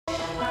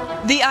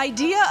The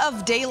idea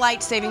of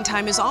daylight saving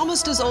time is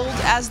almost as old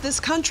as this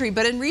country,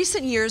 but in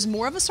recent years,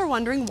 more of us are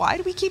wondering, why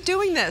do we keep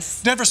doing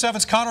this? Denver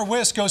 7's Connor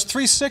Wist goes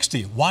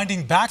 360,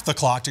 winding back the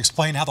clock to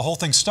explain how the whole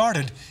thing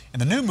started in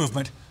the new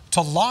movement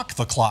to lock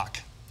the clock.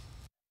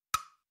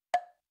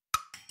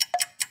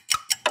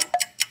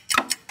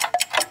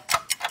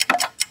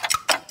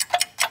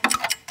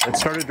 It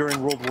started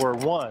during World War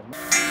I.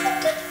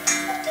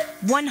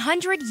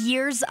 100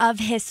 years of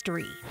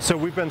history. So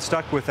we've been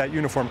stuck with that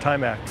Uniform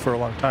Time Act for a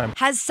long time.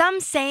 Has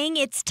some saying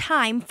it's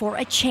time for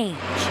a change.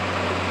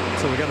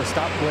 So we got to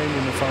stop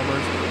blaming the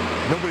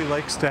farmers. Nobody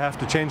likes to have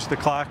to change the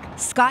clock.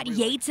 Scott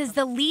Yates is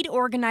the lead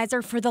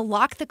organizer for the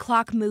Lock the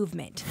Clock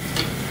movement,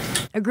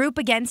 a group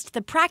against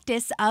the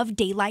practice of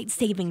daylight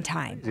saving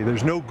time.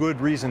 There's no good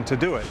reason to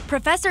do it.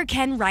 Professor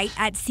Ken Wright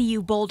at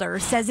CU Boulder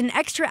says an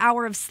extra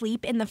hour of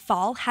sleep in the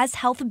fall has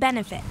health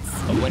benefits.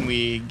 When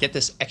we get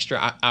this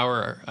extra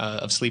hour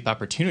of sleep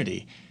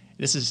opportunity,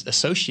 this is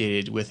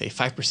associated with a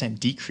 5%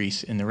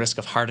 decrease in the risk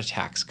of heart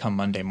attacks come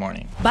Monday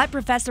morning. But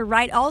Professor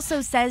Wright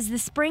also says the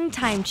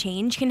springtime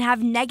change can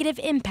have negative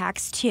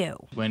impacts too.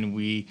 When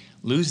we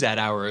lose that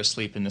hour of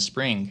sleep in the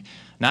spring,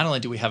 not only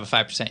do we have a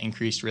 5%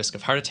 increased risk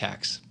of heart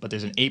attacks, but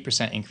there's an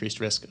 8% increased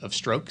risk of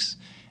strokes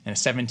and a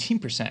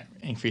 17%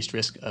 increased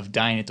risk of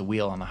dying at the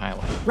wheel on the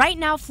highway. Right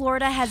now,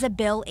 Florida has a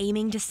bill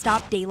aiming to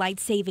stop daylight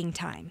saving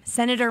time.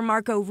 Senator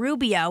Marco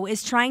Rubio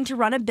is trying to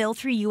run a bill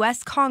through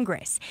U.S.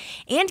 Congress,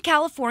 and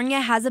California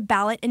has a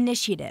ballot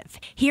initiative.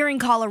 Here in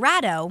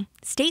Colorado,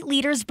 state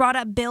leaders brought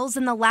up bills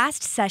in the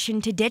last session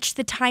to ditch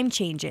the time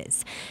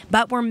changes,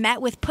 but were met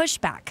with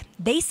pushback,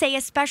 they say,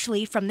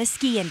 especially from the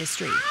ski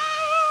industry.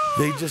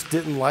 They just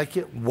didn't like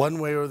it one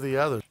way or the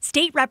other.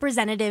 State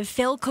Representative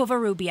Phil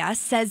Covarrubias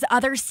says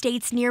other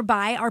states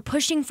nearby are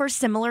pushing for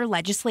similar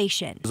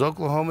legislation.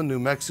 Oklahoma, New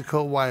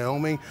Mexico,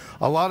 Wyoming,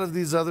 a lot of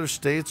these other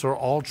states are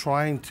all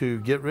trying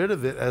to get rid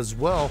of it as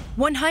well.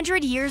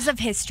 100 years of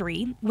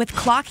history, with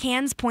clock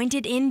hands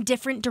pointed in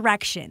different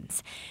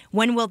directions.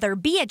 When will there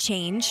be a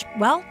change?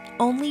 Well,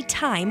 only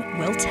time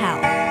will tell.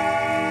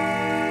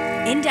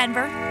 In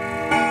Denver,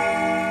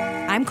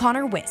 I'm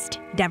Connor Wist,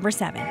 Denver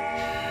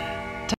 7.